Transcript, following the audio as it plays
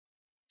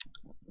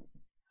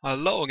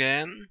Hello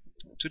again.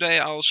 Today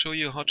I'll show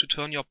you how to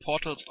turn your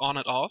portals on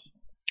and off.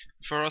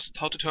 First,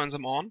 how to turn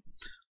them on.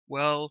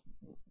 Well,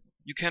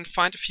 you can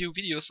find a few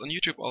videos on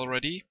YouTube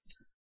already.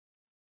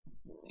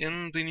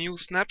 In the new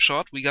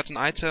snapshot we got an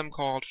item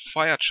called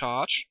fire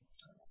charge,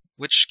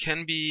 which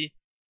can be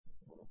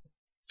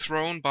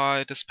thrown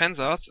by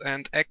dispensers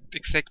and act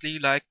exactly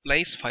like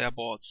blaze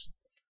fireballs.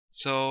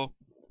 So,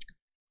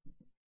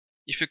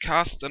 if you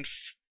cast a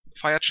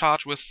fire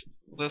charge with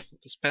this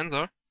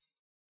dispenser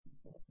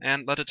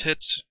and let it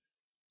hit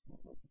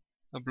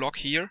a block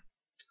here,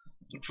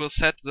 it will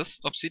set this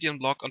obsidian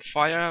block on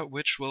fire,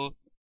 which will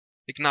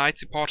ignite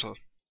the portal.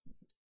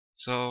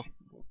 So,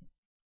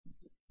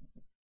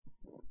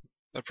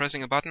 by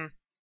pressing a button,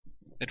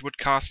 it would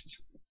cast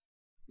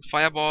a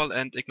fireball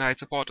and ignite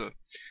the portal.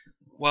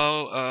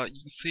 Well,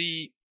 you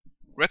see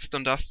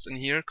redstone dust in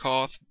here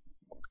cause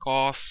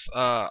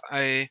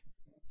I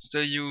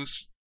still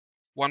use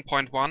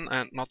 1.1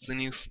 and not the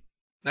new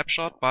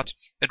snapshot, but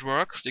it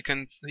works. You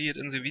can see it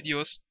in the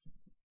videos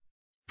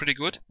pretty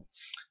good.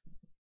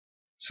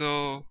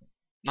 So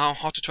now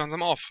how to turn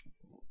them off?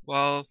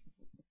 Well,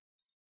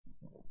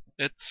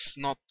 it's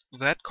not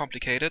that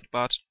complicated,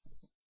 but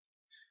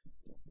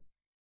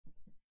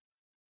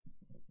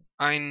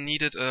I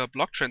needed a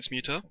block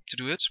transmuter to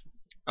do it.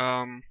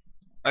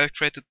 I've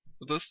created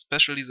this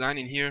special design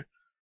in here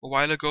a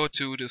while ago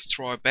to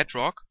destroy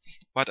bedrock,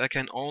 but I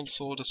can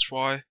also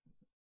destroy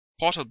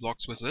portal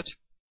blocks with it.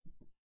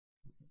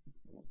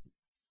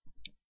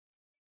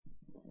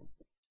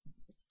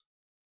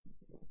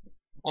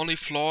 Only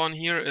flaw in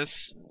here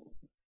is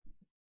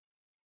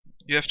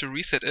you have to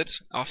reset it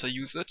after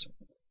you use it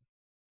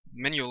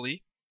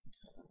manually.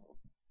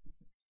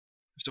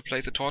 You have to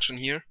place a torch in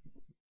here,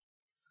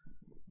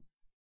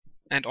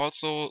 and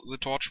also the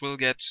torch will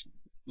get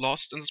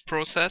lost in this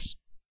process.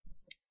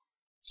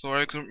 So I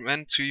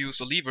recommend to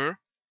use a lever.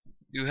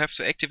 You have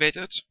to activate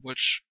it,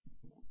 which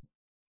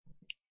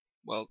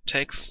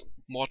takes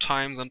more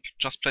time than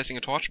just placing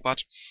a torch,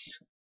 but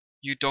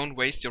you don't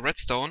waste your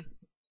redstone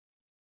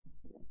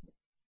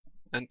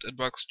and it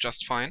works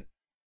just fine.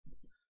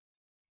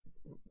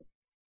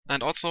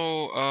 And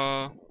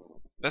also,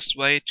 best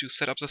way to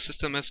set up the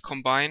system is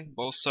combine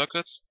both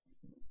circuits,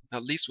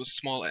 at least with a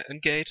small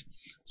AND gate,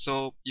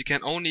 so you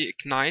can only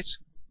ignite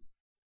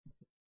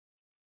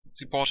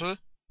the portal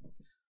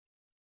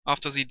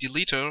after the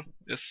deleter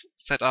is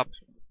set up.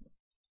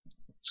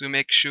 So you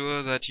make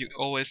sure that you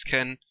always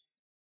can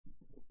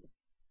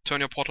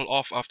turn your portal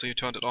off after you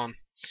turned it on.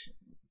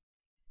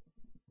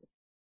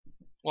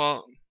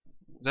 Well,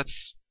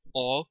 that's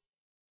all.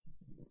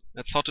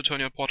 That's how to turn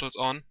your portals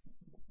on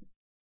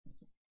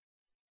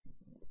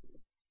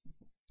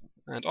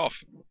and off.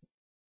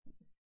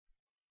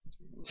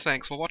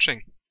 Thanks for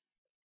watching.